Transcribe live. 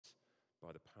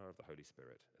by the power of the Holy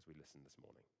Spirit as we listen this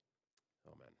morning.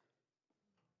 Amen.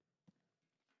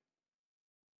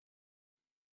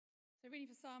 So reading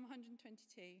for Psalm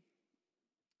 122.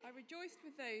 I rejoiced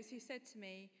with those who said to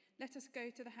me, "Let us go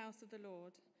to the house of the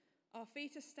Lord. Our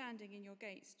feet are standing in your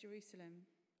gates, Jerusalem."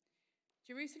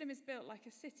 Jerusalem is built like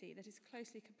a city that is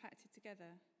closely compacted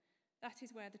together. That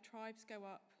is where the tribes go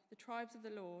up, the tribes of the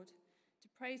Lord, to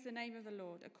praise the name of the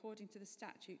Lord according to the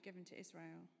statute given to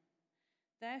Israel.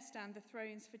 There stand the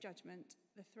thrones for judgment,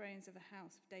 the thrones of the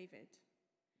house of David.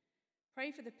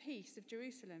 Pray for the peace of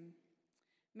Jerusalem.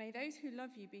 May those who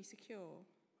love you be secure.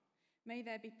 May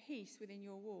there be peace within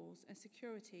your walls and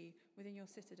security within your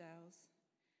citadels.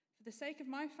 For the sake of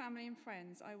my family and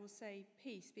friends, I will say,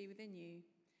 peace be within you.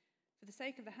 For the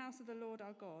sake of the house of the Lord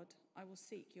our God, I will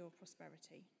seek your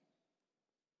prosperity.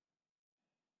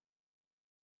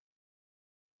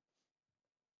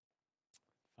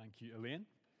 Thank you, Elaine.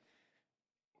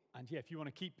 And yeah, if you want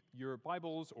to keep your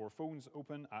Bibles or phones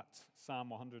open at Psalm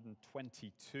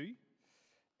 122,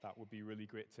 that would be really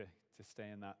great to stay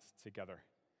in that together.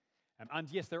 And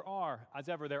yes, there are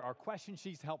question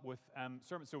sheets to help with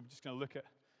sermons. So I'm just going to look at,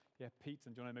 Pete,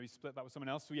 and do you want to maybe split that with someone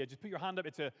else? So just put your hand up.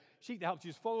 It's a sheet that helps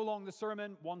you just follow along the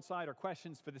sermon. One side are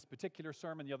questions for this particular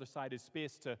sermon. The other side is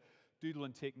space to doodle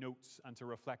and take notes and to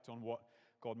reflect on what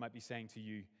God might be saying to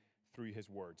you through his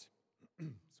words. So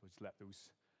just let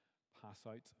those pass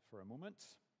out for a moment.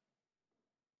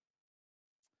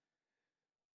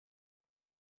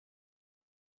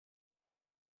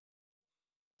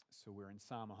 So we're in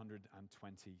Psalm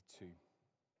 122.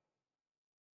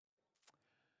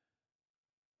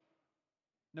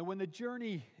 Now, when the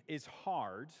journey is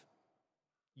hard,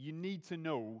 you need to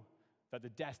know that the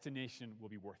destination will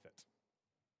be worth it.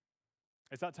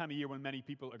 It's that time of year when many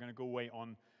people are going to go away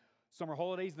on summer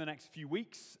holidays in the next few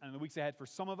weeks, and in the weeks ahead for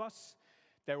some of us,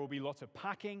 there will be lots of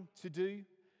packing to do,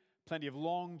 plenty of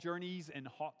long journeys in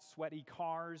hot, sweaty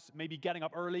cars, maybe getting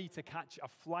up early to catch a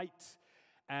flight,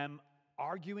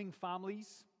 arguing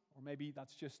families, or maybe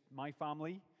that's just my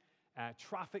family,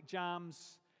 traffic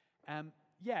jams.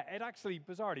 It actually,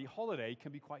 bizarrely, holiday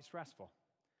can be quite stressful.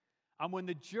 And when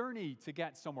the journey to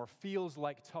get somewhere feels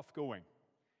like tough going,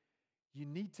 you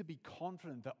need to be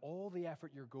confident that all the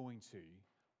effort you're going to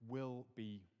will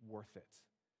be worth it.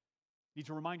 You need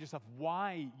to remind yourself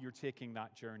why you're taking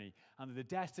that journey and that the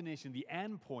destination, the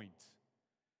end point,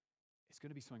 is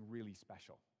going to be something really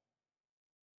special.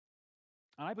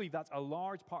 And I believe that's a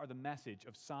large part of the message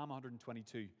of Psalm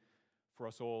 122 for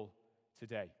us all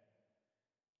today.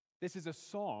 This is a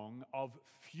song of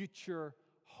future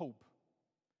hope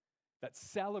that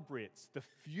celebrates the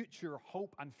future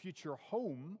hope and future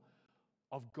home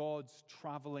of God's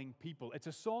traveling people. It's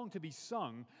a song to be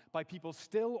sung by people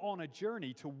still on a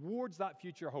journey towards that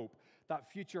future hope, that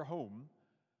future home,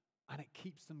 and it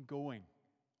keeps them going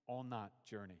on that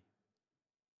journey.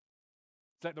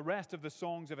 It's like the rest of the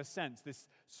Songs of Ascents, this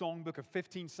songbook of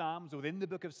 15 psalms within the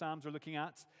book of Psalms we're looking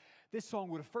at. This song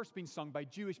would have first been sung by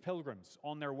Jewish pilgrims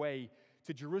on their way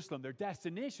to Jerusalem. Their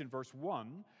destination, verse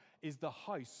 1, is the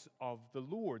house of the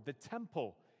Lord, the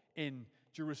temple in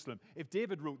Jerusalem. If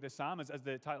David wrote this psalm, as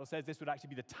the title says, this would actually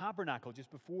be the tabernacle just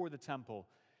before the temple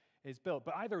is built.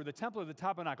 But either the temple or the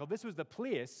tabernacle, this was the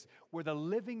place where the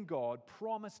living God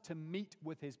promised to meet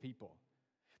with his people.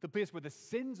 The place where the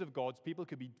sins of God's people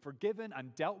could be forgiven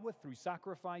and dealt with through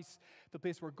sacrifice. The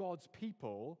place where God's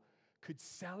people could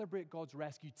celebrate God's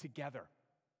rescue together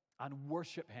and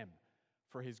worship him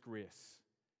for his grace.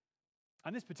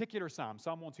 And this particular psalm,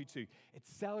 Psalm 122, it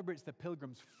celebrates the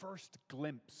pilgrims' first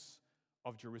glimpse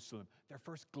of Jerusalem, their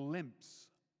first glimpse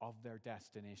of their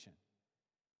destination.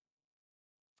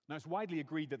 Now, it's widely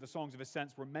agreed that the Songs of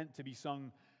Ascents were meant to be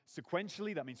sung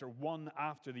sequentially. That means they're one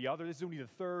after the other. This is only the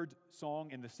third song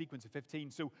in the sequence of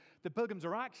 15. So the pilgrims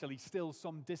are actually still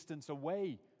some distance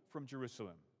away from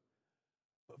Jerusalem.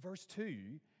 But verse 2,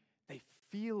 they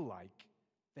feel like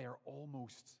they are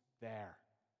almost there.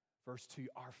 Verse 2,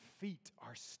 our feet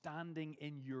are standing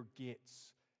in your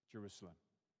gates, Jerusalem.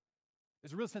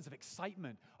 There's a real sense of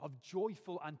excitement, of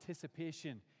joyful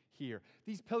anticipation here.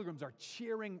 These pilgrims are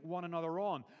cheering one another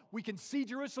on. We can see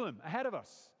Jerusalem ahead of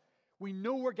us. We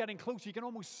know we're getting closer. You can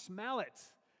almost smell it.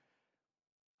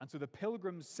 And so the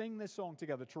pilgrims sing this song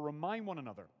together to remind one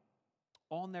another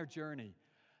on their journey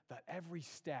that every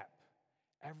step,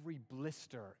 every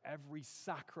blister, every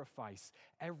sacrifice,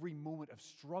 every moment of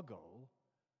struggle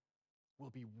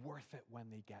will be worth it when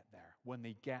they get there, when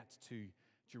they get to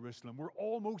Jerusalem. We're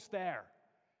almost there.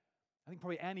 I think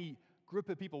probably any group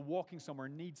of people walking somewhere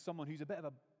needs someone who's a bit of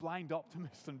a blind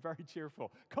optimist and very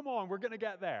cheerful. Come on, we're going to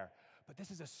get there. But this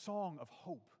is a song of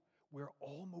hope. We're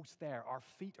almost there. Our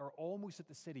feet are almost at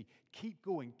the city. Keep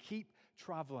going. Keep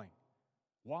traveling.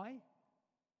 Why?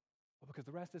 Well, because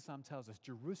the rest of the psalm tells us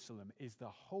Jerusalem is the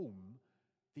home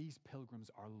these pilgrims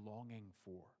are longing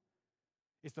for.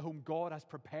 It's the home God has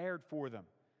prepared for them.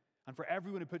 And for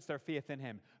everyone who puts their faith in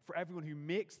him, for everyone who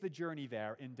makes the journey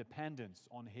there in dependence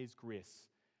on his grace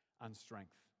and strength.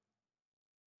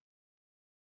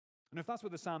 And if that's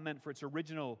what the psalm meant for its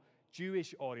original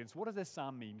Jewish audience, what does this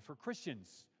psalm mean for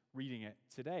Christians reading it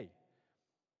today?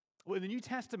 Well, in the New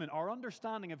Testament, our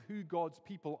understanding of who God's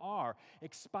people are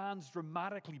expands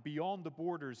dramatically beyond the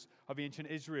borders of ancient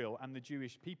Israel and the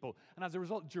Jewish people. And as a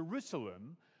result,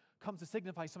 Jerusalem comes to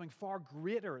signify something far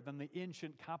greater than the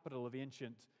ancient capital of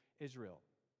ancient Israel.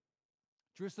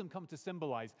 Jerusalem comes to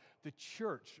symbolize the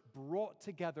church brought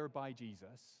together by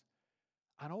Jesus,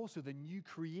 and also the new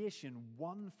creation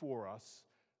won for us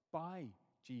by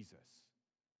Jesus.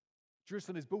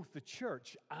 Jerusalem is both the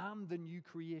church and the new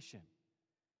creation.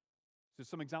 So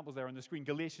some examples there on the screen.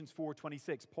 Galatians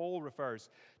 4:26, Paul refers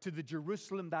to the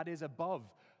Jerusalem that is above,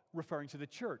 referring to the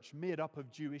church made up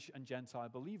of Jewish and Gentile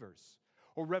believers.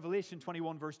 Or Revelation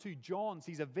 21 verse 2, John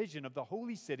sees a vision of the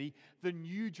holy city, the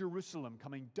new Jerusalem,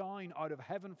 coming down out of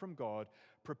heaven from God,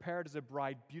 prepared as a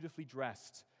bride beautifully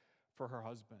dressed for her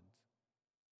husband.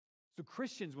 So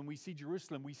Christians, when we see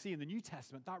Jerusalem, we see in the New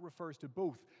Testament, that refers to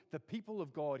both the people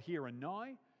of God here and now,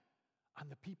 and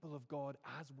the people of God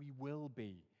as we will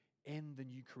be in the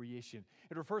new creation.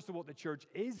 It refers to what the church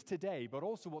is today, but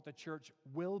also what the church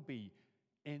will be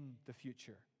in the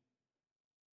future.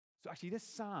 So actually this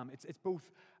psalm, it's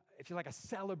both, if you like, a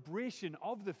celebration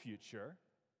of the future,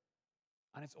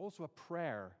 and it's also a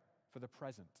prayer for the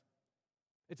present.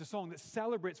 It's a song that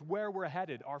celebrates where we're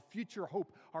headed, our future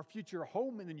hope, our future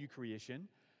home in the new creation,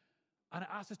 and it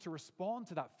asks us to respond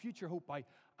to that future hope by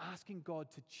asking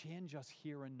God to change us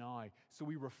here and now so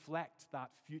we reflect that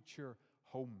future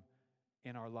home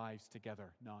in our lives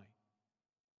together now.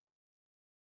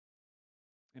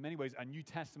 In many ways, a New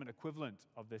Testament equivalent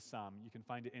of this psalm, you can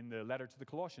find it in the letter to the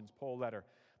Colossians, Paul's letter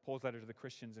to the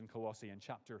Christians in Colossae in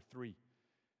chapter 3,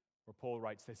 where Paul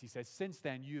writes this. He says, "Since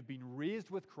then you have been raised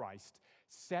with Christ,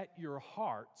 set your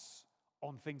hearts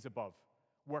on things above,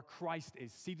 where Christ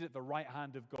is seated at the right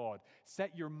hand of God.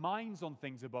 Set your minds on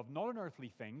things above, not on earthly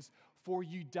things, for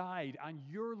you died, and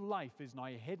your life is now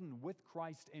hidden with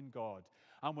Christ in God.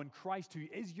 And when Christ, who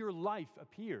is your life,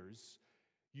 appears,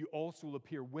 you also will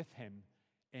appear with him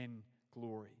in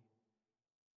glory."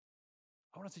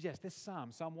 I want to suggest this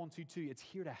psalm, Psalm 122, it's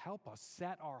here to help us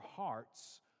set our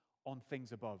hearts on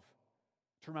things above,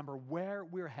 to remember where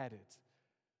we're headed,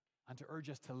 and to urge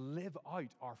us to live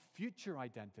out our future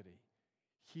identity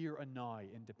here and now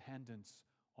in dependence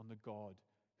on the God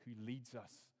who leads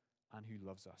us and who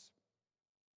loves us.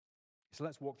 So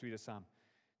let's walk through this psalm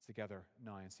together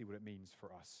now and see what it means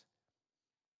for us.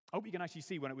 I hope you can actually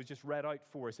see when it was just read out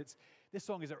for us. This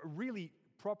song is a really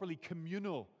properly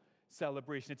communal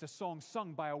celebration. It's a song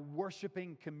sung by a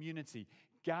worshiping community,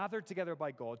 gathered together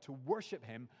by God to worship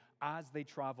him as they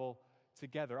travel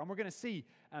together. And we're going to see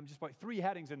just about 3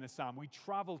 headings in this psalm. We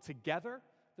travel together,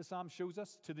 the psalm shows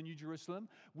us, to the New Jerusalem.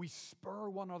 We spur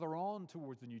one another on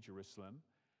towards the New Jerusalem.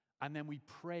 And then we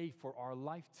pray for our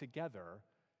life together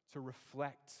to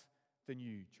reflect the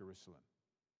New Jerusalem.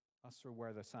 That's sort of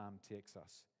where the psalm takes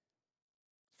us.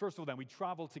 First of all, then, we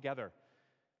travel together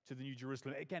to the New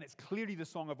Jerusalem. Again, it's clearly the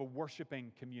song of a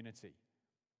worshiping community.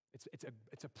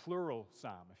 It's a plural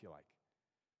psalm, if you like.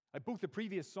 Both the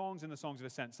previous songs and the songs of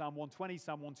ascent, Psalm 120,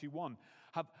 Psalm 121,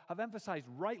 have emphasized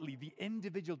rightly the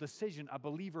individual decision a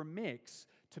believer makes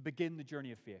to begin the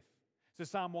journey of faith. So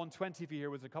Psalm 120, if you hear,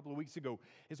 was a couple of weeks ago,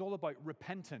 is all about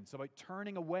repentance, about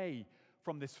turning away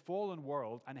from this fallen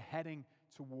world and heading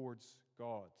towards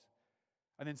God.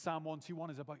 And then Psalm 121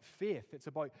 is about faith. It's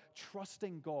about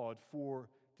trusting God for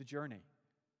the journey.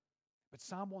 But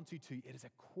Psalm 122, it is a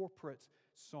corporate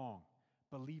song.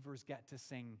 Believers get to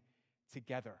sing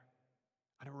together.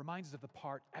 And it reminds us of the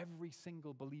part every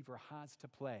single believer has to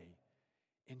play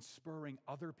in spurring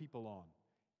other people on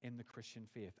in the Christian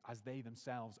faith as they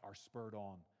themselves are spurred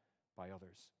on by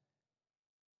others.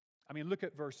 I mean, look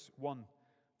at verse 1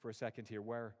 for a second here,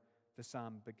 where the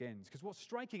psalm begins. Because what's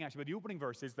striking actually about the opening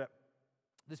verse is that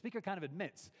the speaker kind of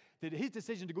admits that his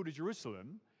decision to go to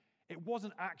Jerusalem, it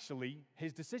wasn't actually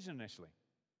his decision initially.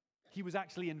 He was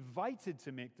actually invited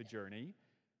to make the journey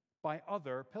by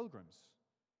other pilgrims.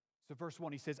 So verse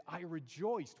 1, he says, "I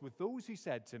rejoiced with those who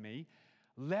said to me,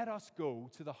 'Let us go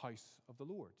to the house of the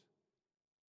Lord.'"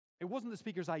 It wasn't the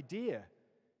speaker's idea.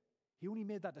 He only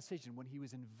made that decision when he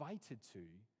was invited to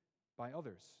by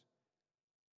others.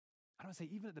 I want to say,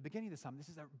 even at the beginning of the psalm, this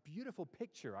is a beautiful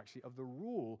picture, actually, of the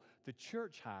role the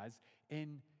church has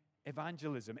in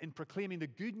evangelism, in proclaiming the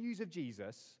good news of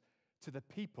Jesus to the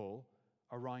people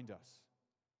around us.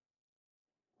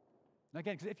 Now,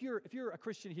 again, because if you're a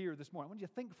Christian here this morning, I want you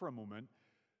to think for a moment,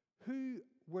 who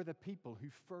were the people who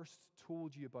first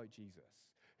told you about Jesus?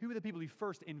 Who were the people who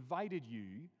first invited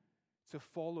you to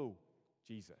follow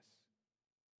Jesus?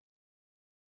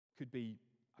 Could be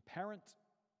a parent,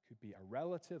 could be a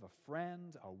relative, a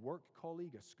friend, a work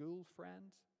colleague, a school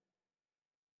friend.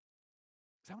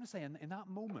 Because I want to say, in that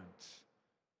moment,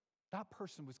 that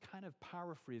person was kind of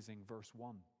paraphrasing verse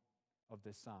 1 of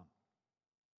this psalm.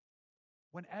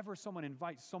 Whenever someone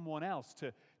invites someone else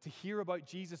to hear about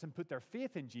Jesus and put their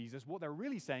faith in Jesus, what they're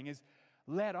really saying is,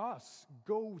 let us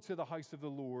go to the house of the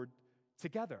Lord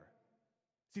together.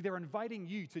 See, they're inviting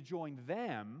you to join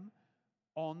them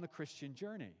on the Christian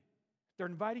journey. They're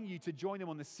inviting you to join them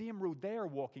on the same road they are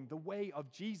walking, the way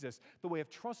of Jesus, the way of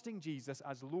trusting Jesus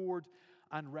as Lord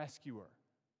and rescuer.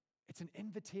 It's an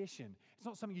invitation. It's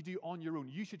not something you do on your own.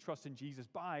 You should trust in Jesus.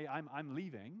 Bye, I'm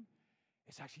leaving.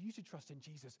 It's actually, you should trust in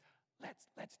Jesus.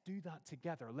 Let's do that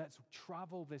together. Let's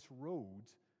travel this road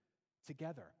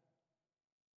together.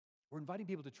 We're inviting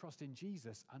people to trust in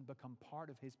Jesus and become part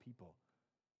of his people,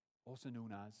 also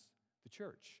known as the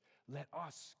church. Let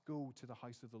us go to the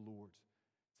house of the Lord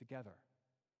together.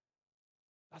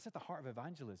 That's at the heart of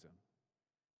evangelism.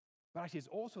 But actually, it's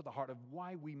also at the heart of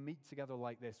why we meet together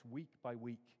like this week by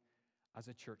week as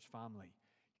a church family.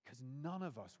 Because none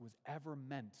of us was ever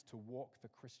meant to walk the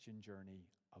Christian journey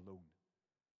alone.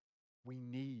 We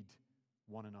need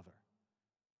one another.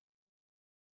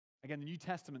 Again, the New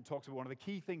Testament talks about one of the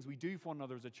key things we do for one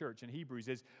another as a church in Hebrews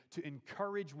is to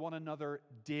encourage one another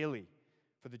daily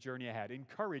for the journey ahead.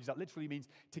 Encourage, that literally means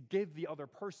to give the other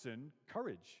person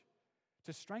courage,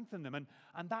 to strengthen them.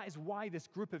 And that is why this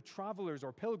group of travelers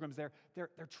or pilgrims, they're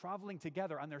traveling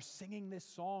together and they're singing this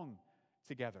song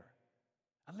together.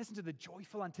 And listen to the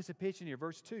joyful anticipation here,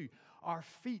 verse 2. Our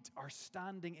feet are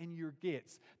standing in your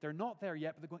gates. They're not there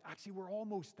yet, but they're going, actually, we're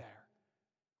almost there.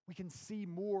 We can see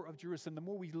more of Jerusalem. The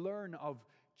more we learn of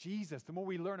Jesus, the more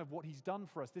we learn of what he's done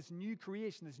for us, this new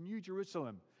creation, this new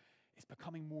Jerusalem is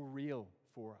becoming more real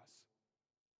for us.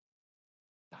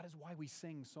 That is why we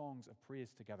sing songs of praise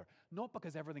together. Not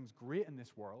because everything's great in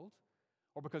this world,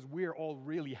 or because we're all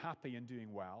really happy and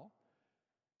doing well.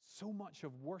 So much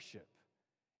of worship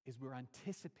is we're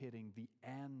anticipating the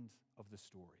end of the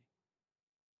story.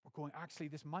 We're going, actually,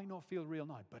 this might not feel real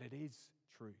now, but it is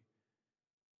true.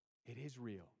 It is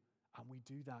real. And we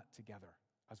do that together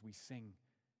as we sing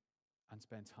and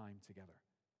spend time together.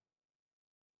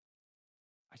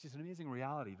 Actually, it's an amazing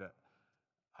reality that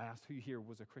I asked who here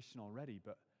was a Christian already,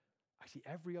 but actually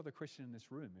every other Christian in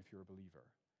this room, if you're a believer,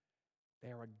 they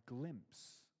are a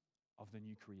glimpse of the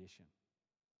new creation.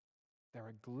 They're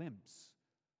a glimpse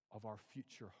of our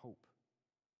future hope.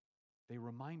 They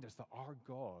remind us that our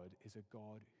God is a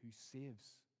God who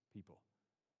saves people.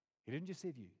 He didn't just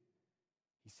save you.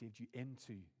 He saved you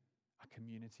into a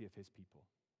community of his people.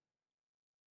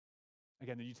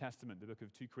 Again, the New Testament, the book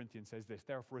of 2 Corinthians says this,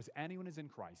 therefore, as anyone is in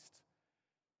Christ,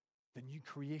 the new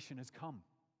creation has come.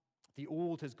 The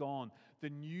old has gone. The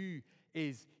new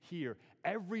is here.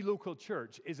 Every local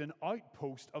church is an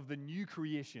outpost of the new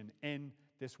creation in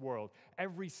this world.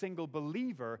 Every single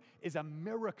believer is a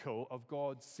miracle of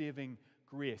God's saving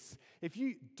grace. If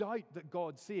you doubt that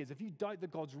God saves, if you doubt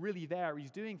that God's really there,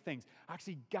 he's doing things,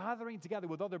 actually gathering together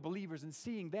with other believers and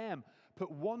seeing them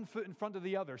put one foot in front of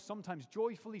the other, sometimes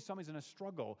joyfully, sometimes in a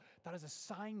struggle, that is a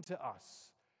sign to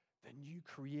us the new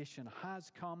creation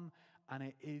has come and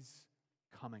it is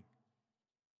coming.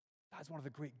 That's one of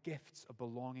the great gifts of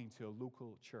belonging to a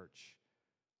local church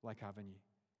like Avenue.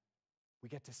 We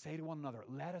get to say to one another,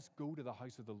 let us go to the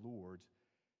house of the Lord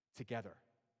together.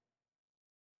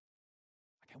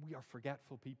 Again, we are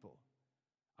forgetful people,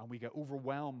 and we get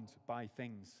overwhelmed by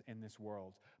things in this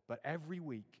world. But every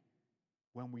week,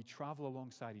 when we travel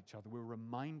alongside each other, we're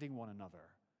reminding one another,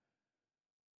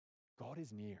 God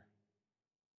is near.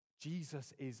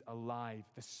 Jesus is alive.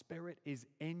 The Spirit is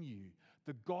in you.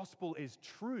 The gospel is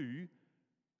true,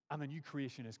 and the new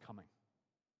creation is coming.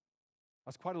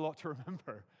 That's quite a lot to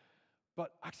remember.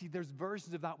 But actually, there's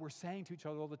versions of that we're saying to each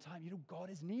other all the time. You know,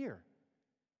 God is near.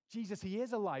 Jesus, he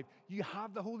is alive. You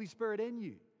have the Holy Spirit in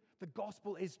you. The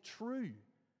gospel is true.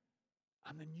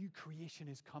 And the new creation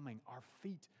is coming. Our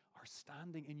feet are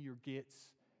standing in your gates,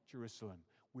 Jerusalem.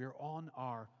 We're on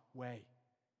our way.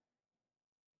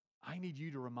 I need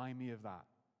you to remind me of that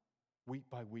week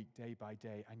by week, day by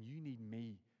day. And you need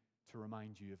me to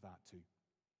remind you of that too.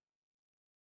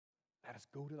 Let us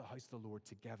go to the house of the Lord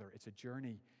together. It's a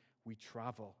journey we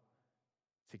travel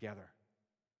together.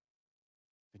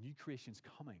 The new creation's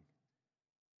coming.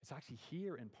 It's actually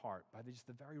here in part by just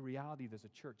the very reality there's a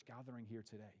church gathering here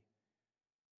today.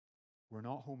 We're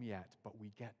not home yet, but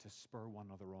we get to spur one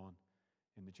another on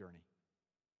in the journey.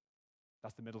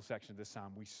 That's the middle section of this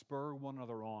psalm. We spur one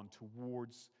another on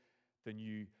towards the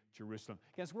new Jerusalem.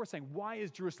 Again, it's worth saying, why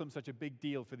is Jerusalem such a big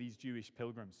deal for these Jewish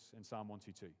pilgrims in Psalm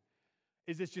 122?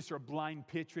 Is this just sort of blind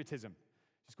patriotism?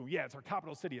 Just going, yeah, it's our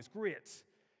capital city, it's great.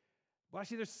 Well,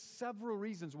 actually, there's several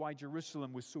reasons why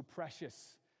Jerusalem was so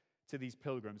precious to these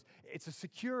pilgrims. It's a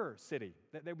secure city.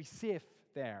 They'd be safe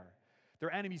there.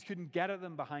 Their enemies couldn't get at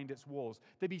them behind its walls.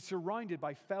 They'd be surrounded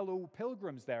by fellow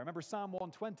pilgrims there. Remember Psalm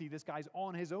 120, this guy's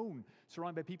on his own,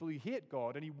 surrounded by people who hate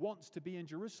God, and he wants to be in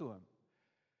Jerusalem.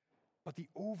 But the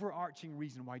overarching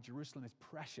reason why Jerusalem is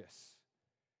precious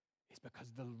is because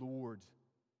the Lord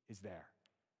is there,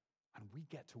 and we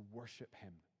get to worship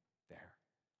him there.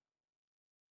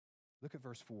 Look at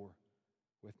verse 4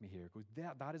 with me here. It goes,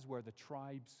 that is where the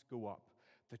tribes go up,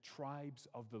 the tribes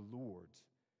of the Lord,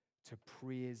 to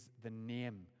praise the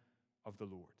name of the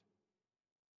Lord.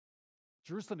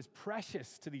 Jerusalem is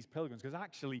precious to these pilgrims because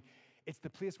actually it's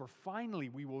the place where finally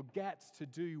we will get to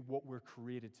do what we're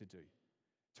created to do,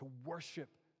 to worship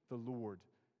the Lord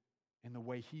in the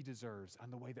way he deserves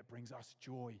and the way that brings us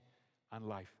joy and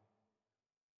life.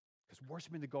 Because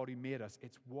worshiping the God who made us,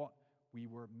 it's what we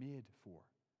were made for.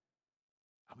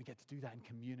 And we get to do that in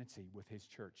community with his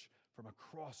church from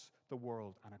across the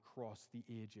world and across the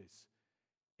ages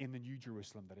in the new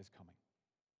Jerusalem that is coming.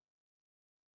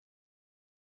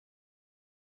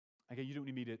 Again, you don't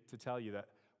need me to tell you that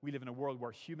we live in a world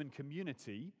where human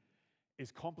community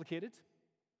is complicated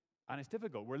and it's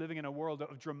difficult. We're living in a world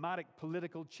of dramatic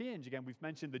political change. Again, we've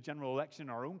mentioned the general election in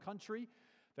our own country.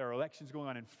 There are elections going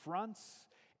on in France.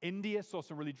 India saw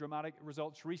some really dramatic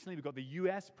results recently. We've got the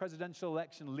US presidential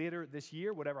election later this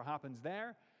year, whatever happens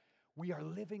there. We are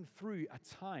living through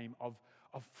a time of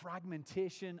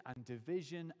fragmentation and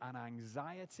division and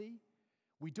anxiety.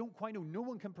 We don't quite know. No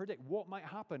one can predict what might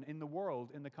happen in the world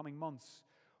in the coming months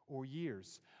or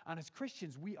years. And as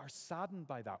Christians, we are saddened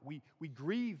by that. We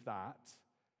grieve that.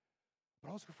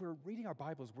 But also, if we're reading our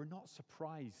Bibles, we're not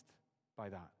surprised by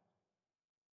that.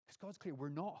 Because God's clear, we're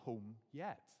not home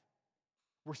yet.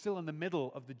 We're still in the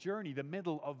middle of the journey, the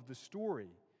middle of the story.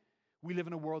 We live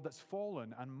in a world that's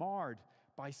fallen and marred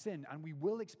by sin, and we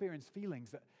will experience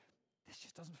feelings that this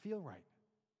just doesn't feel right.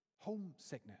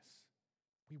 Homesickness.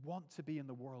 We want to be in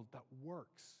the world that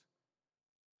works,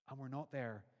 and we're not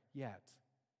there yet.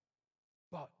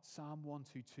 But Psalm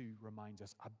 122 reminds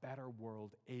us a better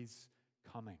world is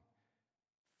coming,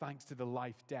 thanks to the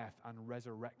life, death, and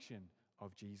resurrection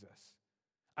of Jesus.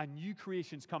 A new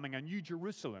creation's coming, a new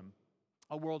Jerusalem,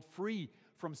 a world free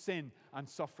from sin and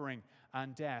suffering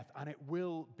and death, and it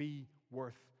will be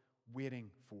worth waiting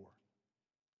for.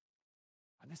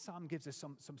 And this psalm gives us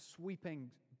some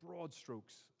sweeping, broad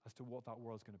strokes as to what that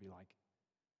world's going to be like.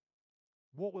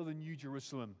 What will the new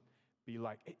Jerusalem be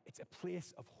like? It's a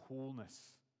place of wholeness.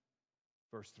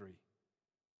 Verse 3.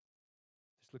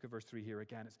 Just look at verse 3 here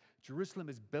again. Jerusalem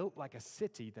is built like a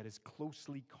city that is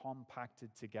closely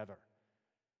compacted together.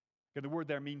 Again, the word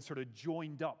there means sort of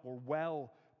joined up or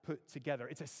well put together.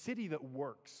 It's a city that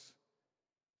works.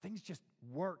 Things just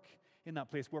work in that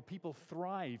place where people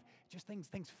thrive. Just things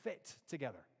fit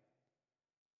together.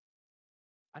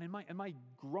 And in my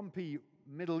grumpy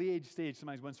middle-aged stage,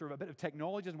 sometimes when sort of a bit of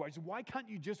technology is involved, why can't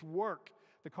you just work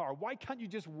the car? Why can't you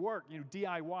just work,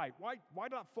 DIY? Why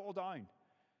did that fall down?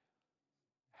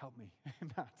 Help me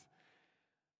in that.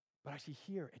 But actually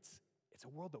here, it's a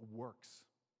world that works.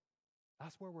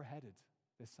 That's where we're headed,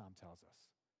 this psalm tells us.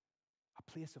 A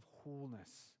place of wholeness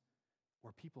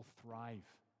where people thrive.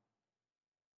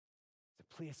 It's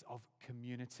a place of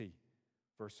community.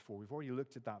 Verse 4. We've already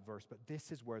looked at that verse, but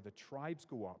this is where the tribes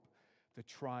go up, the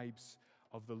tribes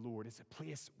of the Lord. It's a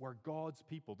place where God's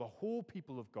people, the whole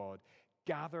people of God,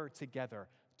 gather together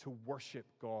to worship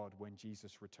God when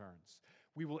Jesus returns.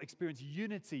 We will experience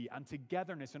unity and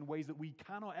togetherness in ways that we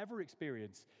cannot ever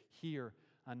experience here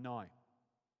and now.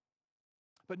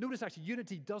 But notice actually,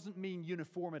 unity doesn't mean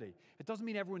uniformity. It doesn't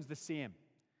mean everyone's the same.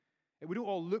 We don't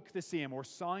all look the same or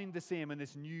sound the same in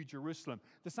this new Jerusalem.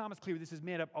 The psalm is clear this is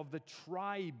made up of the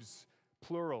tribes,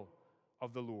 plural,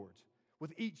 of the Lord,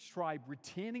 with each tribe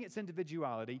retaining its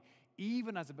individuality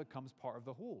even as it becomes part of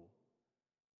the whole.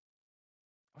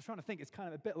 I was trying to think, it's kind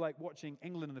of a bit like watching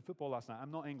England in the football last night.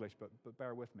 I'm not English, but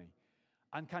bear with me.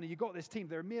 And kind of you got this team,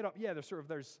 they're made up,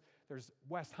 there's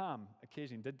West Ham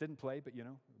occasionally, didn't play, but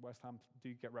West Ham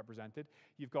do get represented.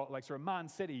 You've got like sort of Man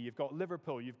City, you've got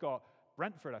Liverpool, you've got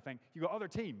Brentford, I think. You've got other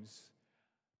teams,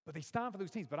 But they stand for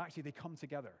those teams, but actually they come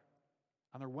together.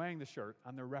 And they're wearing the shirt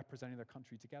and they're representing their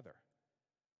country together.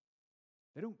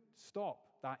 They don't stop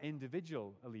that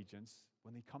individual allegiance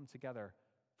when they come together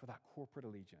for that corporate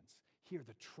allegiance. Here,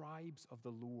 the tribes of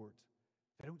the Lord,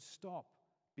 they don't stop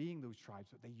being those tribes,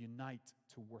 but they unite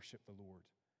to worship the Lord.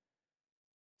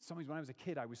 Sometimes when I was a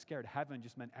kid, I was scared heaven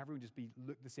just meant everyone just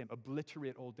look the same,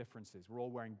 obliterate all differences. We're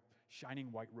all wearing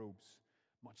shining white robes,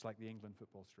 much like the England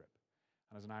football strip.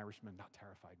 And as an Irishman, that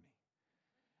terrified me.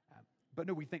 But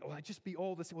no, we think, oh, just be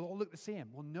all the same. We'll all look the same.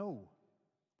 Well, no,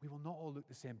 we will not all look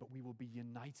the same, but we will be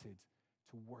united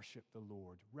to worship the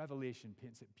Lord. Revelation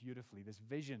paints it beautifully, this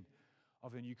vision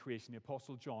of the new creation. The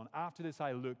Apostle John, after this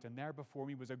I looked, and there before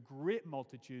me was a great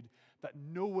multitude that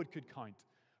no one could count,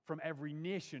 from every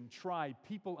nation, tribe,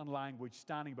 people, and language,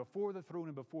 standing before the throne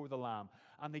and before the Lamb.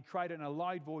 And they cried in a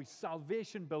loud voice,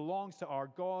 salvation belongs to our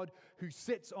God who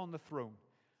sits on the throne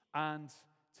and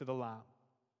to the Lamb.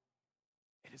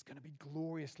 It is going to be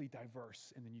gloriously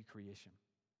diverse in the new creation.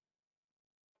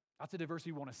 That's a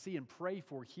diversity we want to see and pray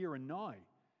for here and now.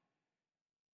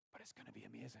 But it's going to be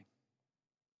amazing.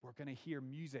 We're going to hear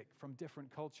music from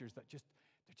different cultures they're just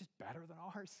better than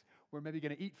ours. We're maybe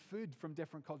going to eat food from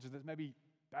different cultures that's maybe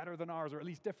better than ours, or at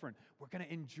least different. We're going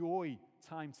to enjoy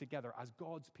time together as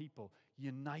God's people,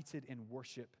 united in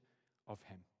worship of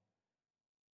Him.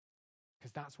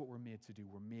 Because that's what we're made to do.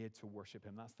 We're made to worship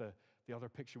Him. That's the other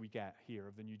picture we get here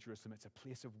of the New Jerusalem. It's a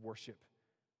place of worship,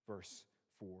 verse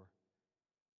 4.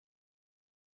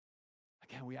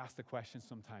 Again, we ask the question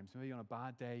sometimes, maybe on a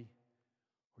bad day,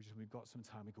 or just when we've got some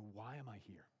time, we go, why am I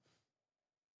here?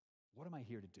 What am I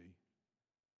here to do?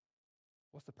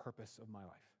 What's the purpose of my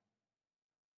life?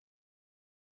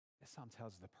 This psalm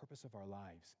tells us the purpose of our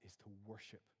lives is to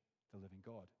worship the living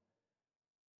God.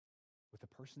 With the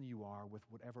person you are, with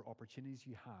whatever opportunities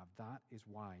you have, that is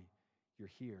why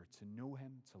you're here, to know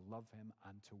Him, to love Him,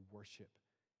 and to worship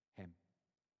Him.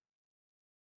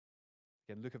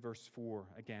 Again, look at verse 4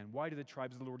 again. Why do the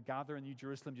tribes of the Lord gather in New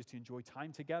Jerusalem? Just to enjoy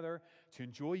time together, to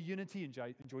enjoy unity,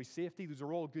 enjoy safety. Those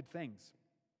are all good things.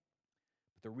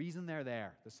 But the reason they're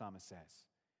there, the psalmist says,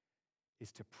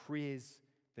 is to praise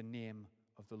the name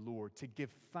of the Lord, to give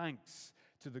thanks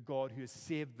to the God who has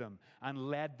saved them and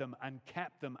led them and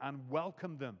kept them and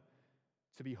welcomed them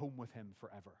to be home with Him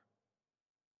forever.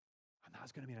 And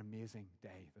that's going to be an amazing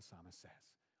day, the psalmist says.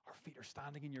 Our feet are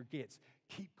standing in your gates.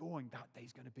 Keep going. That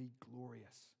day's going to be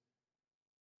glorious.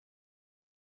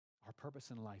 Our purpose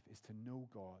in life is to know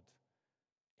God,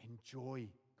 enjoy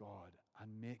God, and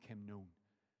make Him known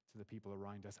to the people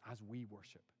around us as we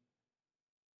worship.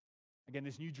 Again,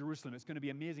 this New Jerusalem, it's going to be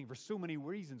amazing for so many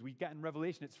reasons. We get in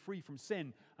Revelation, it's free from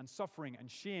sin and suffering and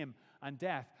shame and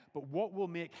death. But what will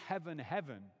make heaven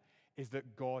heaven is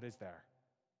that God is there.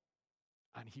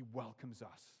 And He welcomes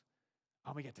us.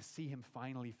 And we get to see Him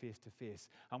finally face to face.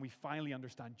 And we finally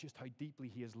understand just how deeply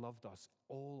He has loved us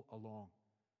all along.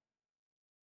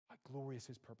 How glorious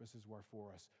His purposes were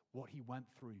for us. What He went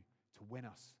through to win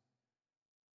us.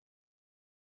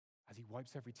 As He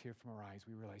wipes every tear from our eyes,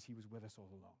 we realize He was with us all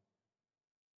along.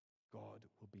 God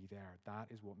will be there. That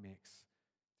is what makes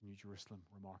the New Jerusalem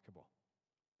remarkable.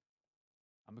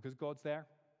 And because God's there,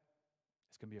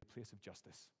 it's going to be a place of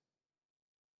justice.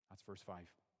 That's verse 5.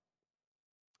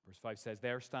 Verse 5 says,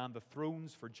 there stand the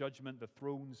thrones for judgment, the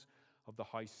thrones of the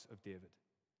house of David.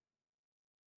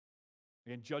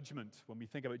 Again, judgment, when we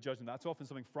think about judgment, that's often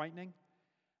something frightening.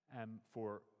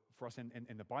 For us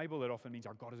in the Bible, it often means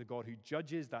our God is a God who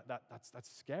judges. That's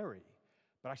scary.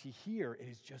 But actually here, it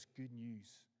is just good news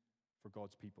for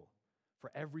God's people. For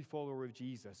every follower of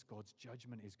Jesus, God's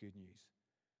judgment is good news.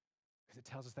 Because it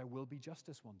tells us there will be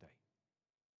justice one day.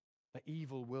 That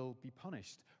evil will be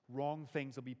punished. Wrong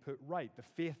things will be put right. The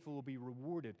faithful will be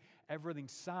rewarded. Everything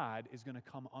sad is going to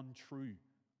come untrue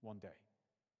one day.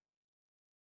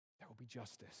 There will be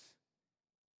justice.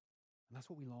 And that's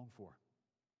what we long for.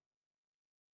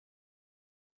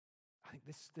 I think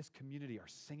this community are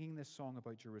singing this song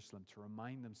about Jerusalem to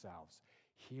remind themselves,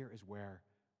 here is where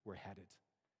we're headed.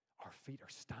 Our feet are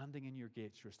standing in your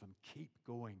gates, Jerusalem. Keep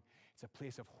going. It's a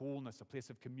place of wholeness, a place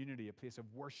of community, a place of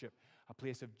worship, a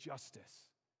place of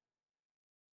justice.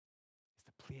 It's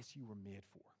the place you were made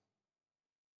for.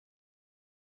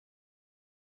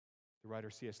 The writer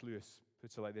C.S. Lewis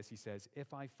puts it like this. He says,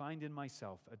 if I find in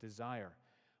myself a desire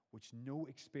which no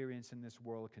experience in this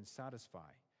world can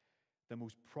satisfy, the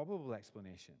most probable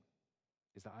explanation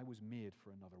is that I was made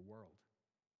for another world.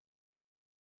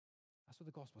 That's what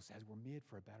the gospel says. We're made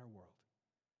for a better world.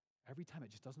 Every time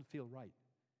it just doesn't feel right.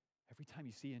 Every time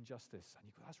you see injustice and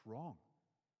you go, that's wrong.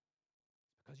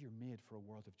 It's because you're made for a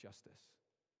world of justice,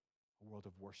 a world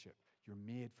of worship. You're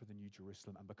made for the New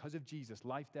Jerusalem. And because of Jesus'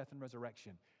 life, death, and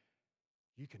resurrection,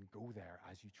 you can go there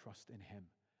as you trust in him,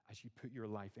 as you put your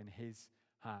life in his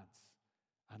hands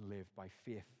and live by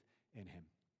faith in him.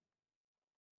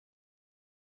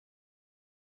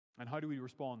 And how do we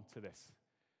respond to this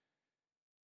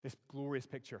glorious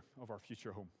picture of our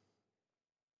future home?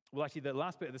 Well, actually, the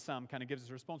last bit of the psalm kind of gives us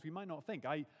a response we might not think.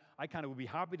 I kind of would be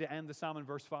happy to end the psalm in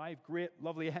verse 5. Great,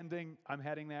 lovely ending. I'm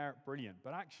heading there. Brilliant.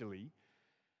 But actually,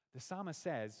 the psalmist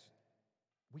says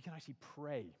we can actually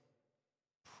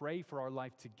pray for our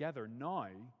life together now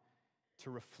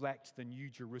to reflect the New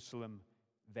Jerusalem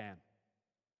then.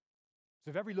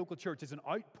 So if every local church is an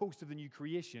outpost of the new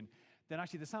creation, then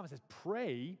actually the psalmist says,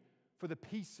 pray for the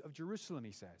peace of Jerusalem,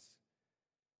 he says.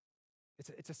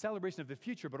 It's a celebration of the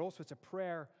future, but also it's a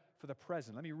prayer for the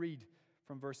present. Let me read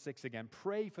from verse 6 again.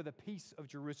 Pray for the peace of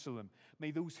Jerusalem.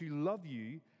 May those who love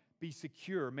you be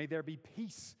secure. May there be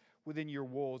peace within your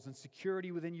walls and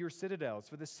security within your citadels.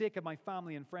 For the sake of my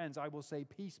family and friends, I will say,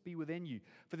 peace be within you.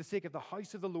 For the sake of the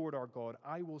house of the Lord our God,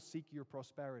 I will seek your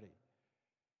prosperity.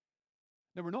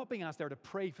 Now, we're not being asked there to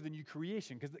pray for the new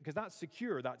creation, because that's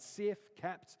secure, that's safe,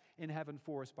 kept in heaven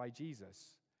for us by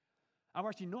Jesus. And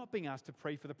we're actually not being asked to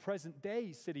pray for the present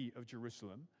day city of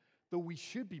Jerusalem, though we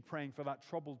should be praying for that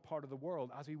troubled part of the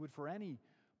world, as we would for any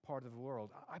part of the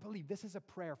world. I believe this is a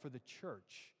prayer for the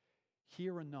church,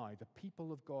 here and now, the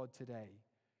people of God today,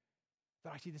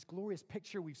 that actually this glorious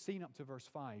picture we've seen up to verse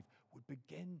 5 would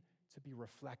begin to be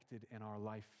reflected in our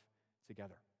life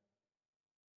together.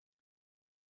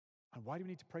 And why do we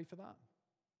need to pray for that?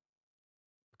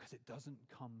 Because it doesn't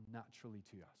come naturally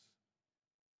to us.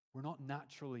 We're not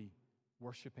naturally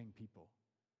worshiping people.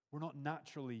 We're not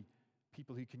naturally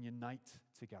people who can unite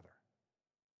together.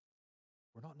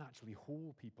 We're not naturally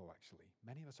whole people, actually.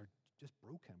 Many of us are just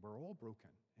broken. We're all broken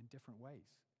in different ways.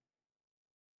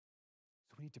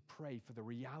 So we need to pray for the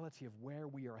reality of where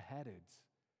we are headed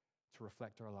to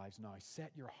reflect our lives now.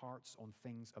 Set your hearts on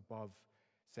things above,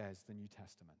 says the New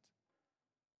Testament.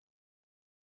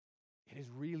 It is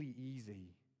really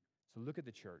easy to look at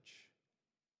the church,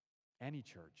 any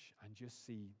church, and just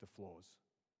see the flaws.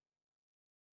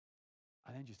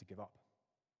 And then just to give up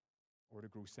or to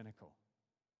grow cynical.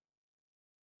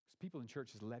 Because people in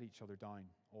churches let each other down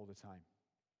all the time.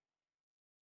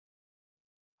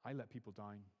 I let people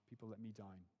down. People let me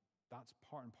down. That's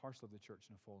part and parcel of the church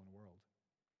in a fallen world.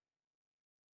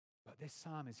 But this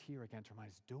psalm is here again to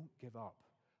remind us, don't give up.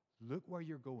 Look where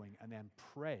you're going and then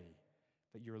pray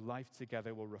that your life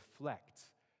together will reflect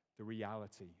the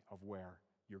reality of where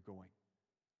you're going.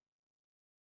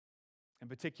 In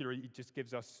particular, he just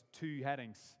gives us two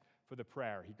headings for the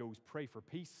prayer. He goes, pray for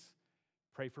peace,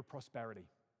 pray for prosperity.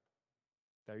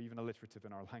 They're even alliterative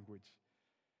in our language.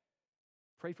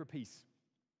 Pray for peace.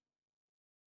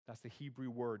 That's the Hebrew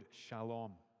word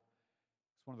shalom.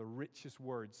 It's one of the richest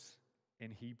words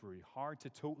in Hebrew. Hard to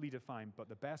totally define, but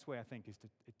the best way, I think, is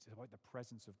it's about the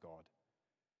presence of God.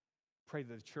 Pray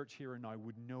that the church here and now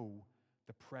would know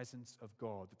the presence of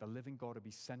God, that the living God would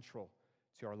be central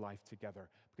to our life together.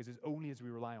 Because it's only as we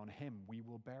rely on him, we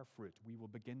will bear fruit. We will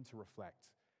begin to reflect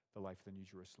the life of the New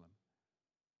Jerusalem.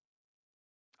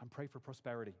 And pray for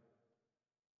prosperity.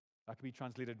 That can be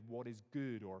translated what is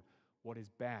good or what is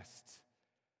best.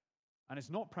 And it's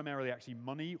not primarily actually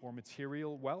money or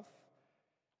material wealth.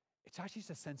 It's actually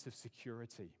just a sense of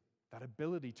security, that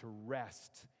ability to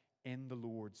rest in the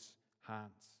Lord's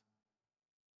hands.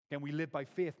 Again, we live by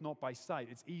faith, not by sight.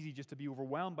 It's easy just to be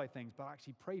overwhelmed by things, but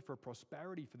actually pray for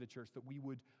prosperity for the church, that we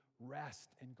would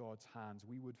rest in God's hands.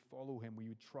 We would follow him. We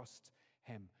would trust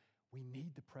him. We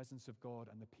need the presence of God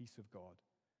and the peace of God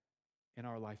in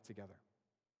our life together.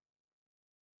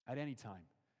 At any time.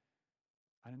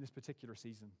 And in this particular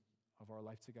season of our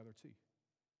life together too.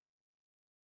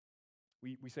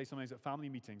 We say sometimes at family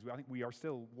meetings, I think we are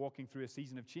still walking through a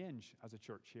season of change as a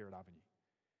church here at Avenue.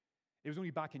 It was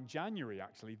only back in January,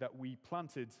 actually, that we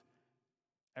planted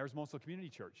Ersmonsel Community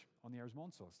Church on the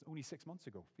Ersmonsel. Only 6 months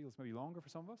ago. Feels maybe longer for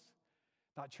some of us.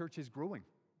 That church is growing.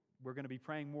 We're going to be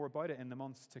praying more about it in the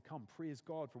months to come. Praise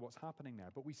God for what's happening there.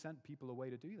 But we sent people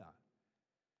away to do that.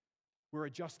 We're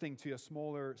adjusting to a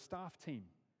smaller staff team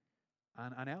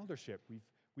and eldership.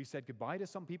 We've said goodbye to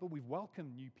some people. We've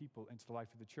welcomed new people into the life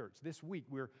of the church. This week,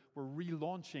 we're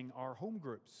relaunching our home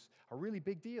groups. A really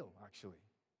big deal, actually.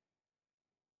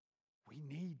 We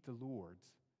need the Lord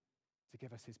to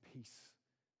give us his peace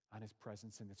and his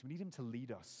presence in this. We need him to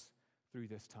lead us through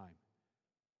this time.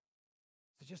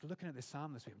 So just looking at this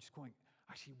psalm this week, I'm just going,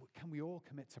 actually, can we all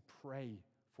commit to pray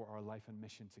for our life and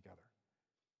mission together?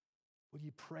 Will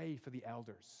you pray for the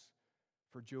elders,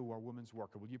 for Joe, our women's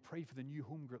worker? Will you pray for the new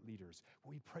home group leaders?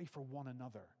 Will we pray for one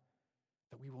another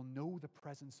that we will know the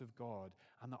presence of God,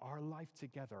 and that our life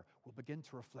together will begin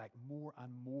to reflect more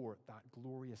and more that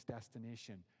glorious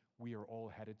destination we are all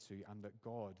headed to and that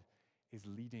God is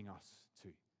leading us to.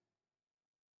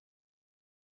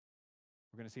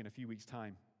 We're going to see in a few weeks'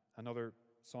 time another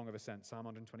song of ascent, Psalm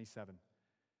 127.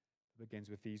 It begins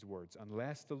with these words: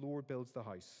 "Unless the Lord builds the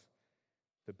house,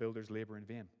 the builders labor in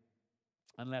vain.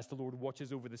 Unless the Lord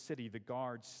watches over the city, the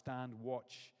guards stand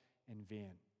watch in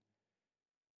vain."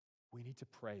 We need to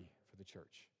pray for the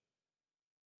church.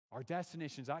 Our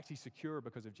destination is actually secure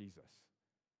because of Jesus.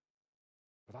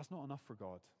 But that's not enough for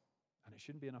God, and it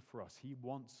shouldn't be enough for us. He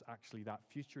wants actually that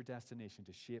future destination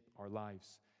to shape our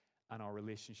lives and our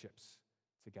relationships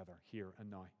together here and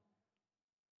now.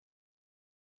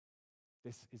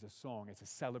 This is a song. It's a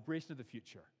celebration of the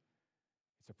future.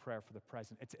 It's a prayer for the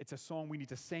present. It's a song we need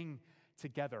to sing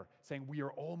together, saying we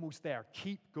are almost there.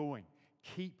 Keep going.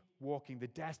 Keep walking. The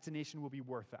destination will be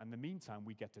worth it. In the meantime,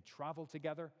 we get to travel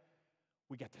together.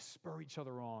 We get to spur each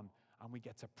other on. And we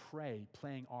get to pray,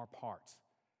 playing our part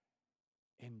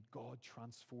in God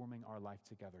transforming our life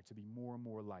together to be more and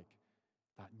more like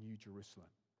that new Jerusalem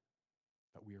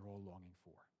that we are all longing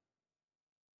for.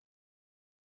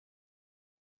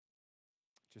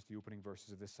 Just the opening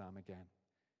verses of this psalm again.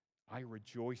 "I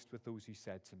rejoiced with those who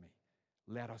said to me,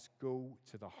 'Let us go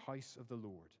to the house of the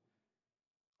Lord.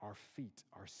 Our feet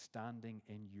are standing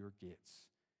in your gates,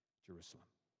 Jerusalem.'"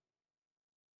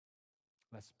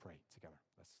 Let's pray together.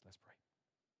 Let's pray.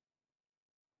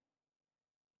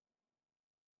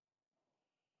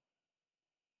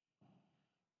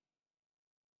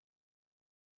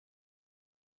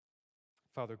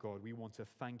 Father God, we want to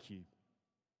thank you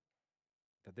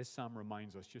that this psalm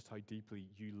reminds us just how deeply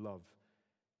you love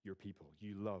your people.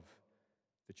 You love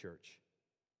the church.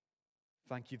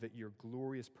 Thank you that your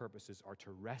glorious purposes are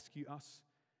to rescue us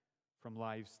from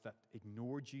lives that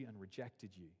ignored you and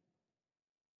rejected you.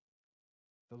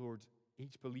 The Lord,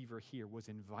 each believer here was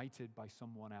invited by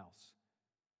someone else,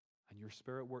 and your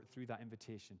Spirit worked through that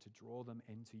invitation to draw them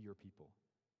into your people.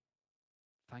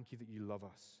 Thank you that you love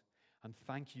us, and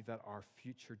thank you that our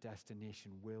future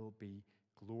destination will be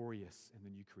glorious in the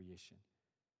new creation.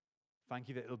 Thank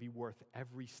you that it'll be worth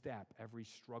every step, every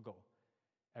struggle,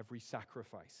 every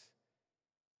sacrifice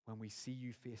when we see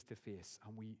you face to face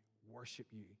and we worship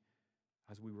you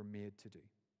as we were made to do.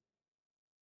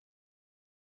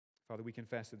 Father, we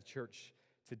confess that the church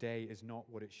today is not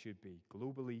what it should be,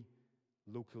 globally,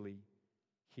 locally,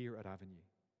 here at Avenue.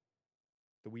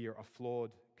 That we are a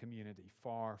flawed community,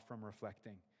 far from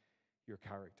reflecting your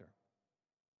character.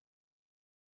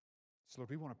 So Lord,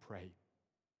 we want to pray.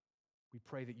 We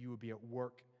pray that you would be at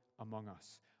work among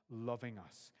us, loving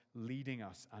us, leading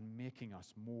us, and making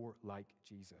us more like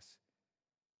Jesus.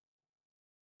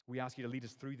 We ask you to lead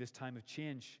us through this time of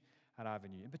change at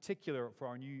Avenue, in particular for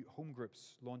our new home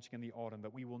groups launching in the autumn,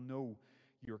 that we will know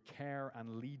your care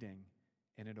and leading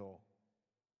in it all.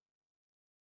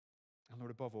 And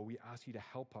Lord, above all, we ask you to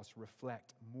help us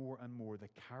reflect more and more the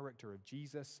character of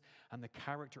Jesus and the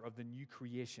character of the new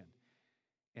creation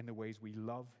in the ways we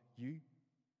love you,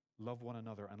 love one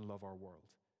another, and love our world.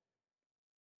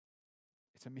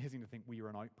 It's amazing to think we are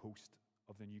an outpost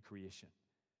of the new creation.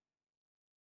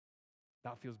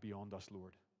 That feels beyond us,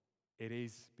 Lord. It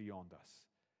is beyond us,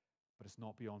 but it's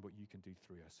not beyond what you can do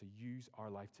through us. So use our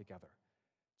life together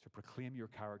to proclaim your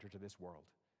character to this world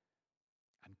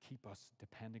and keep us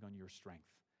depending on your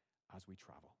strength as we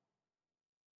travel.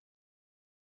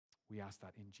 We ask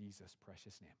that in Jesus'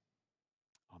 precious name.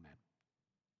 Amen.